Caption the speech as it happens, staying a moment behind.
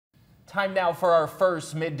Time now for our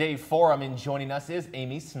first Midday Forum, and joining us is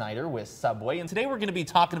Amy Snyder with Subway. And today we're going to be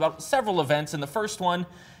talking about several events, and the first one,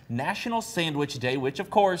 National Sandwich Day, which of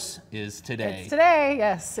course is today. It's today,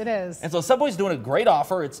 yes, it is. And so Subway's doing a great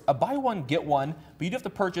offer. It's a buy one, get one, but you do have to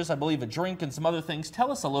purchase, I believe, a drink and some other things.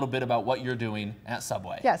 Tell us a little bit about what you're doing at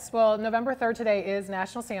Subway. Yes, well, November 3rd today is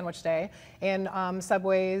National Sandwich Day, and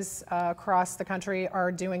Subways across the country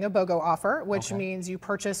are doing a BOGO offer, which means you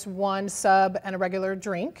purchase one sub and a regular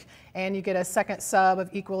drink, and you get a second sub of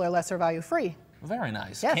equal or lesser value free. Very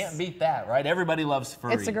nice. Yes. Can't beat that, right? Everybody loves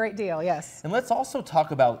free. It's a great deal, yes. And let's also talk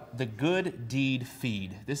about the Good Deed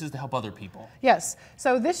Feed. This is to help other people. Yes.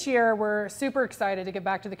 So this year we're super excited to give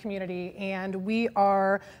back to the community, and we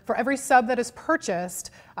are, for every sub that is purchased,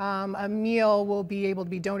 a meal will be able to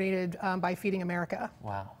be donated by Feeding America.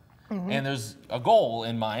 Wow. And there's a goal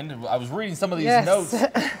in mind. I was reading some of these notes,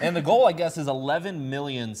 and the goal, I guess, is 11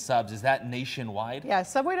 million subs. Is that nationwide? Yeah,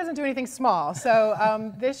 Subway doesn't do anything small.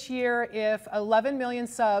 So this year, if 11 million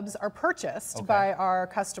subs are purchased by our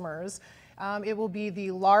customers, it will be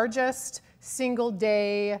the largest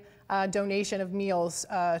single-day donation of meals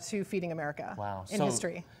to Feeding America in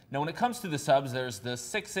history. Now, when it comes to the subs, there's the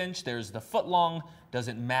 6-inch, there's the foot-long. Does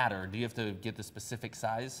it matter? Do you have to get the specific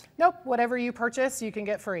size? Nope. Whatever you purchase, you can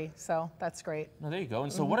get free. So that's great. Well, there you go.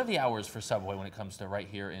 And so what are the hours for Subway when it comes to right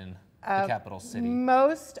here in the capital city?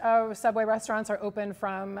 Most Subway restaurants are open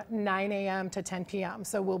from 9 a.m. to 10 p.m.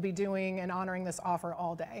 So we'll be doing and honoring this offer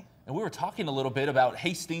all day. And we were talking a little bit about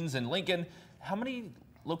Hastings and Lincoln. How many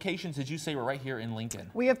locations did you say were right here in Lincoln?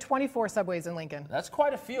 We have 24 Subways in Lincoln. That's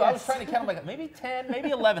quite a few. Yes. I was trying to count them like maybe 10,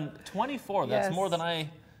 maybe 11, 24. That's more than I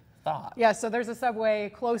thought. Yeah, so there's a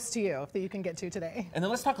Subway close to you that you can get to today. And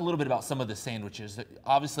then let's talk a little bit about some of the sandwiches.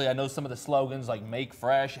 Obviously, I know some of the slogans like make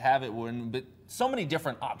fresh, have it when, but so many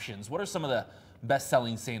different options. What are some of the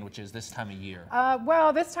best-selling sandwiches this time of year?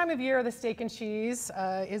 Well, this time of year, the steak and cheese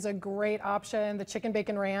is a great option. The chicken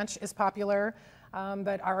bacon ranch is popular.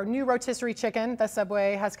 But our new rotisserie chicken that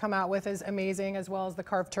Subway has come out with is amazing, as well as the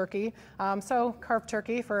carved turkey. So carved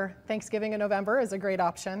turkey for Thanksgiving in November is a great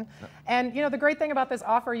option. And you know, the great thing about this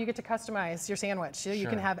offer, you get to customize your sandwich. So you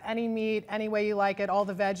can have any meat, any way you like it, all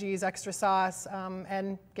the veggies, extra sauce,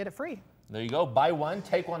 and get it free. There you go. Buy one,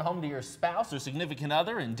 take one home to your spouse or significant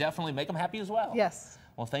other, and definitely make them happy as well. Yes.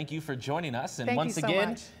 Well, thank you for joining us. And thank once you so again,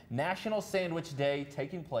 much. National Sandwich Day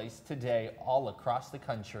taking place today all across the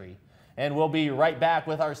country. And we'll be right back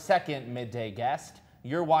with our second Midday guest.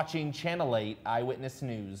 You're watching Channel 8 Eyewitness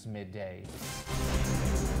News Midday.